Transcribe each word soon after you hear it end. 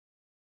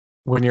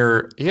When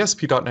your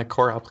ASP.NET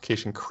Core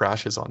application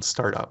crashes on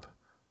startup,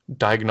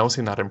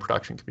 diagnosing that in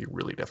production can be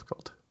really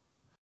difficult.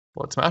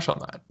 Let's mash on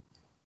that.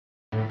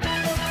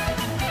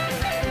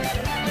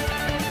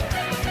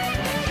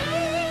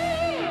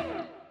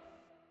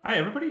 Hi,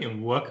 everybody,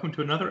 and welcome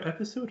to another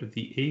episode of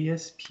the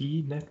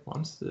ASP.NET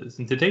Monsters.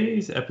 In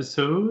today's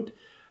episode,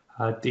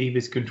 Dave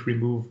is going to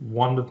remove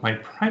one of my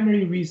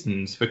primary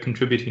reasons for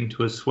contributing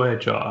to a swear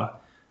jar,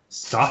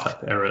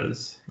 startup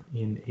errors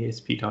in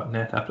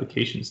ASP.NET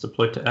applications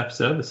deployed to app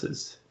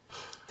services.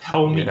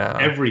 Tell me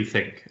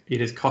everything.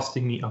 It is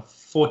costing me a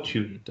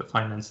fortune to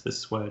finance this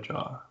swear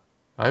jar.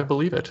 I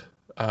believe it.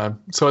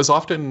 So as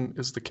often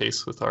is the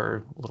case with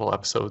our little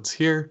episodes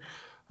here,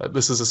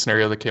 this is a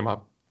scenario that came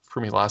up for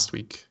me last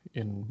week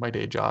in my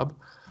day job.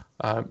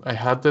 I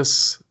have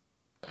this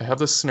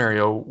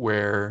scenario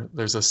where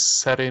there's a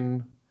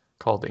setting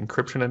called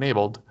encryption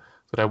enabled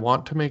that I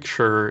want to make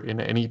sure in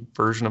any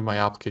version of my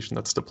application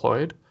that's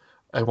deployed,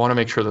 I want to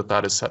make sure that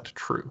that is set to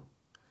true.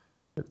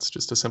 It's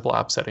just a simple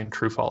app setting,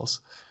 true, false.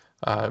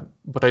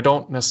 But I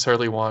don't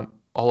necessarily want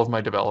all of my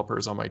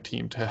developers on my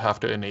team to have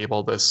to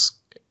enable this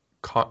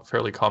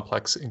fairly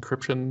complex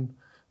encryption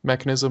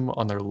mechanism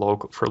on their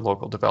for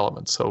local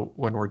development. So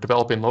when we're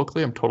developing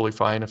locally, I'm totally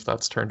fine if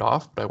that's turned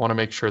off, but I want to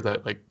make sure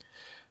that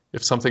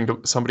if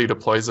somebody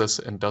deploys this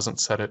and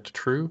doesn't set it to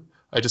true,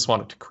 I just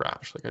want it to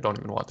crash. I don't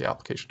even want the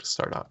application to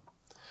start up.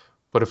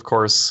 But of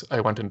course, I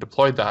went and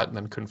deployed that and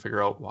then couldn't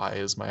figure out why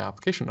is my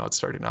application not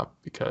starting up,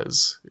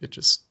 because it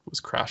just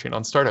was crashing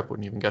on startup,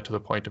 wouldn't even get to the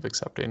point of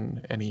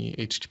accepting any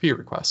HTTP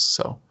requests.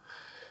 So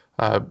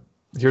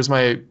here's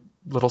my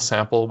little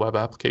sample web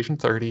application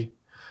 30.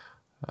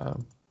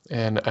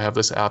 And I have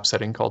this app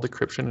setting called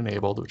encryption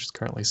enabled, which is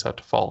currently set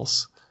to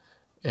false.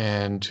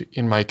 And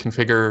in my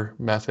configure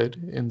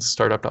method in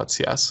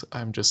startup.cs,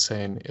 I'm just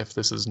saying if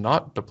this is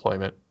not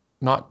deployment,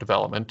 not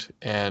development,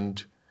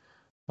 and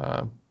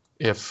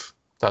if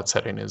that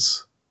setting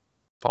is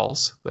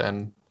false,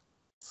 then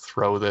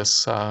throw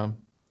this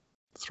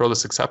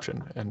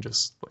exception and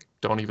just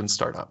don't even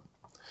start up.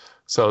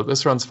 So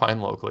this runs fine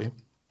locally.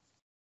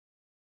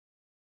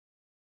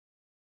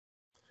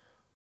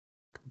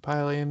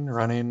 Compiling,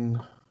 running,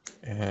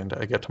 and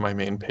I get to my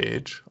main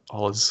page.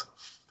 All is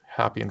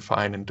happy and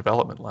fine in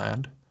development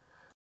land.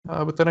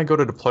 But then I go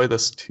to deploy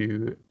this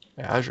to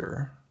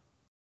Azure.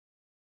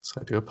 So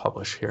I do a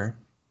publish here,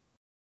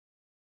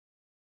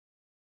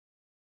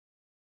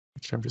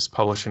 which I'm just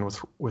publishing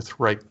with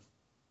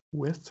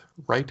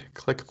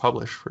right-click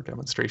publish for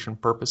demonstration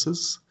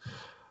purposes.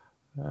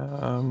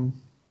 Let's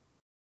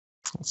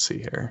see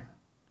here.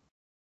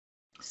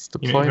 It's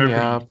deploying the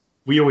app.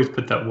 We always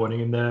put that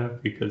warning in there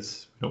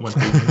because we don't want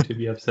anyone to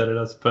be upset at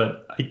us,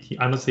 but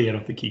honestly, I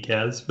don't think he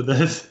cares for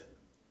this.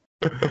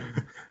 I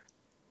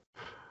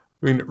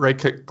mean,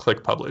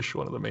 right-click publish,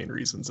 one of the main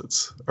reasons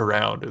it's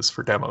around is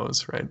for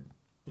demos, right?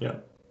 Yeah.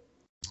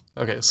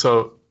 Okay,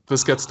 so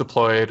this gets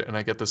deployed, and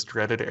I get this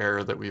dreaded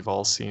error that we've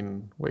all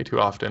seen way too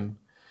often.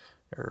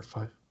 Error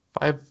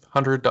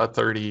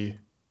 500.30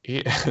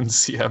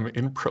 ANCM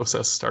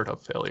In-Process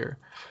Startup Failure.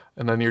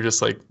 And then you're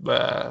just like,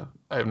 I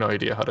have no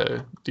idea how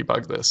to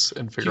debug this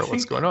and figure out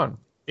what's going on.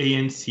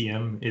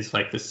 ANCM is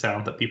like the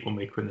sound that people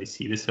make when they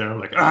see this error,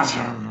 like,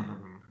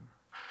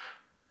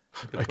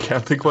 I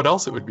can't think what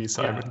else it would be,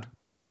 Simon.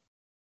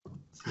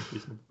 Yeah.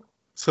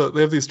 So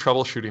they have these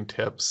troubleshooting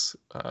tips.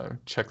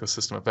 Check the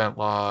system event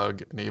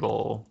log,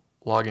 enable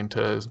login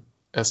to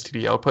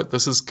STD output.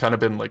 This has kind of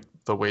been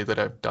the way that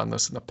I've done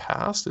this in the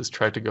past, is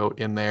try to go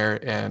in there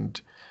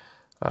and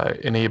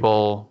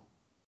enable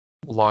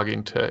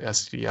logging to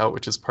STD out,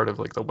 which is part of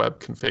the web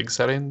config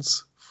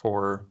settings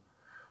for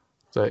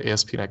the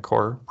ASP.NET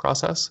Core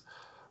process.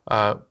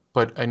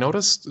 But I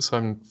noticed, so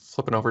I'm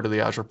flipping over to the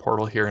Azure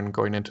portal here and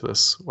going into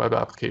this web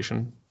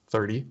application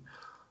 30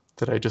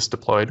 that I just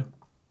deployed.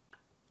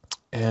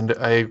 And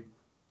I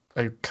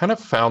kind of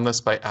found this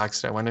by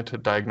accident. I went into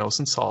Diagnose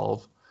and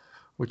Solve,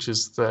 which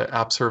is the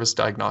App Service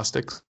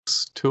Diagnostics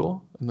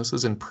tool. And this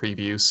is in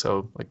preview,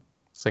 so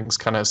things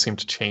kind of seem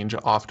to change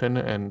often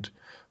and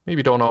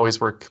maybe don't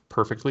always work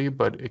perfectly,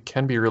 but it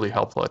can be really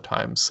helpful at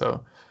times.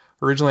 So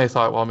originally I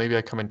thought, well, maybe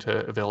I come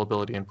into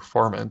availability and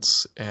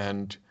performance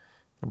and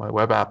my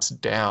web app's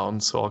down,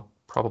 so I'll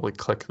probably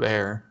click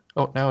there.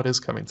 Oh, now it is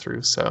coming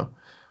through. So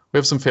we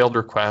have some failed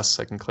requests.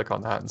 I can click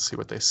on that and see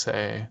what they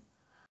say.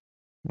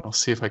 And I'll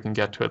see if I can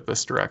get to it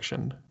this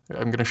direction.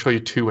 I'm going to show you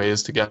two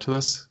ways to get to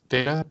this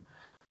data.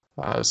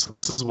 So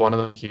this is one of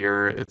them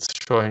here. It's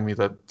showing me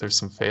that there's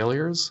some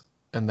failures.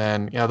 And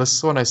then, yeah, this is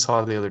the one I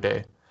saw the other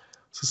day.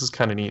 So this is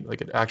kind of neat.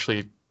 It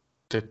actually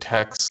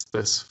detects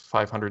this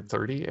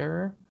 530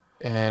 error,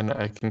 and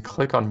I can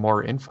click on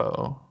more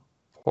info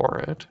for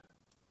it.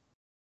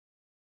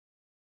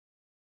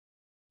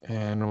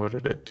 And what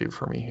did it do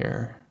for me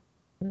here?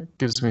 It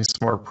gives me some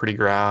more pretty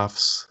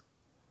graphs.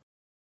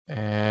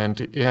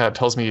 And yeah, it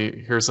tells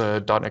me here's a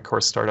 .NET Core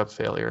startup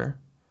failure.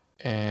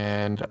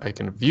 And I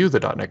can view the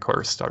 .NET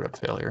Core startup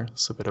failure.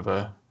 It's a bit of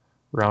a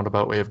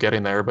roundabout way of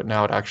getting there, but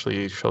now it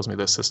actually shows me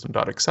the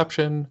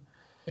system.exception.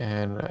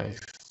 And I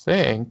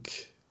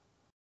think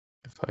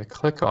if I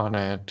click on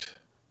it,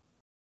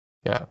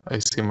 yeah, I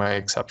see my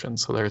exception.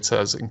 So there it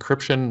says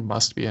encryption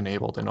must be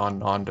enabled in on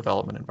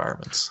non-development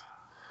environments.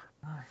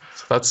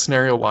 So that's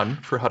scenario one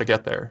for how to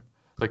get there.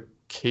 The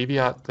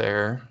caveat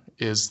there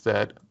is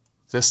that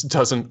this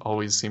doesn't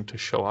always seem to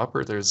show up,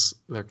 or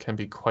there can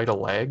be quite a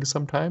lag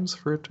sometimes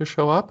for it to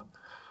show up.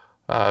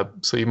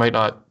 So you might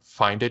not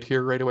find it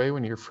here right away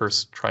when you're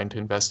first trying to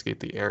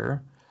investigate the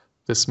error.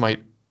 This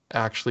might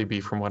actually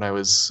be from when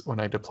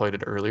I deployed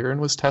it earlier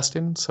and was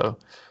testing. So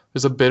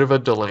there's a bit of a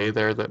delay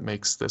there that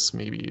makes this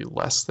maybe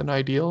less than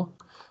ideal.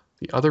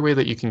 The other way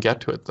that you can get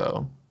to it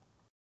though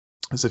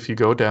is if you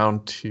go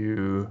down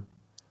to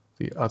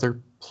the other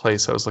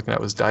place I was looking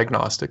at was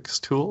Diagnostics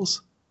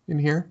tools in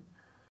here.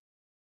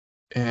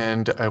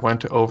 And I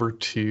went over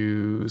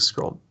to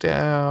scroll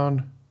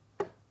down,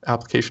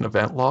 application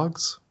event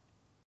logs.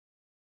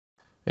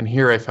 And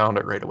here I found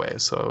it right away.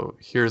 So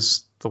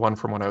here's the one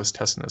from when I was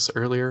testing this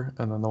earlier,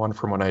 and then the one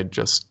from when I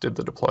just did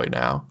the deploy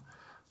now.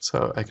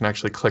 So I can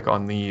actually click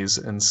on these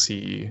and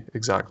see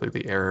exactly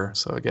the error.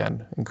 So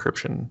again,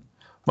 encryption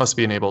must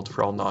be enabled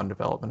for all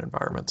non-development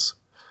environments.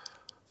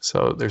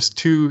 So there's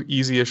two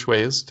easy-ish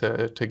ways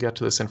to get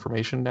to this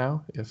information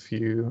now if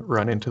you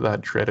run into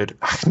that dreaded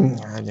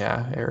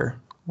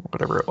error,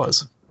 whatever it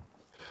was.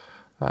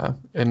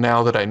 And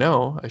now that I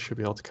know, I should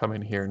be able to come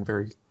in here and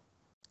very,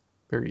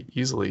 very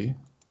easily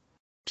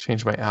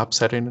change my app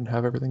setting and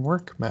have everything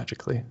work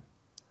magically.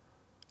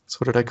 So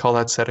what did I call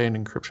that setting?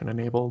 Encryption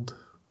enabled,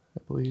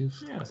 I believe.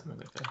 Yeah, something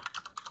like that.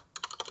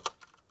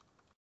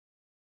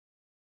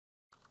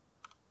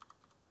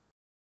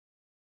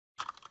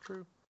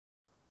 True.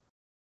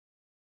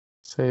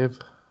 Save.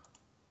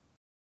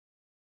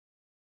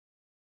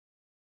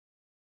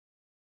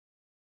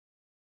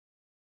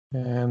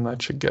 And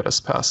that should get us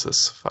past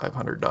this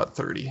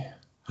 500.30.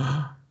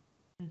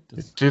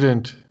 It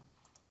didn't.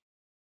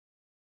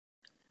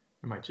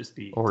 It might just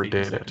be Or taking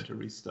a did second it? to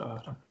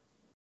restart.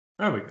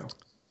 There we go.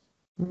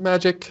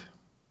 Magic.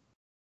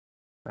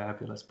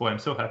 Fabulous. Boy, I'm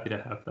so happy to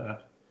have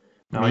that.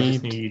 Now I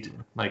just need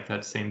like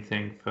that same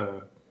thing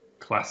for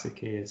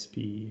classic ASP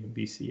and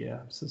BC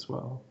apps as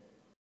well.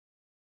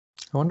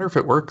 I wonder if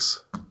it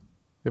works.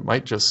 It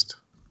might just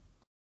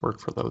work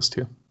for those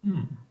two.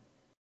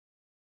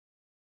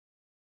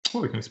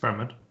 Well, we can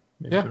experiment.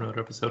 Maybe do another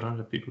episode on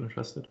it if people are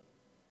interested.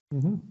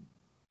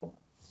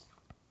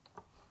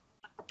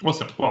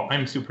 Awesome. Well,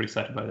 I'm super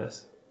excited by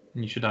this.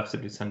 And you should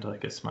absolutely send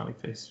like a smiley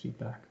face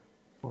feedback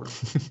for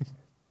it.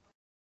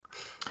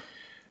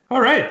 All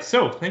right.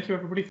 So thank you,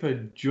 everybody, for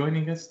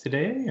joining us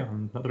today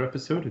on another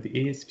episode of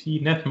the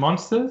ASP.NET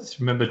Monsters.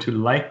 Remember to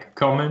like,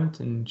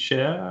 comment, and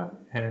share.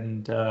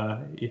 And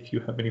if you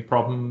have any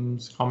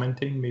problems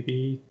commenting,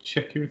 maybe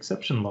check your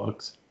exception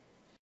logs.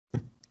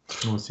 And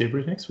we'll see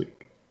you next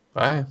week.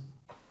 Bye.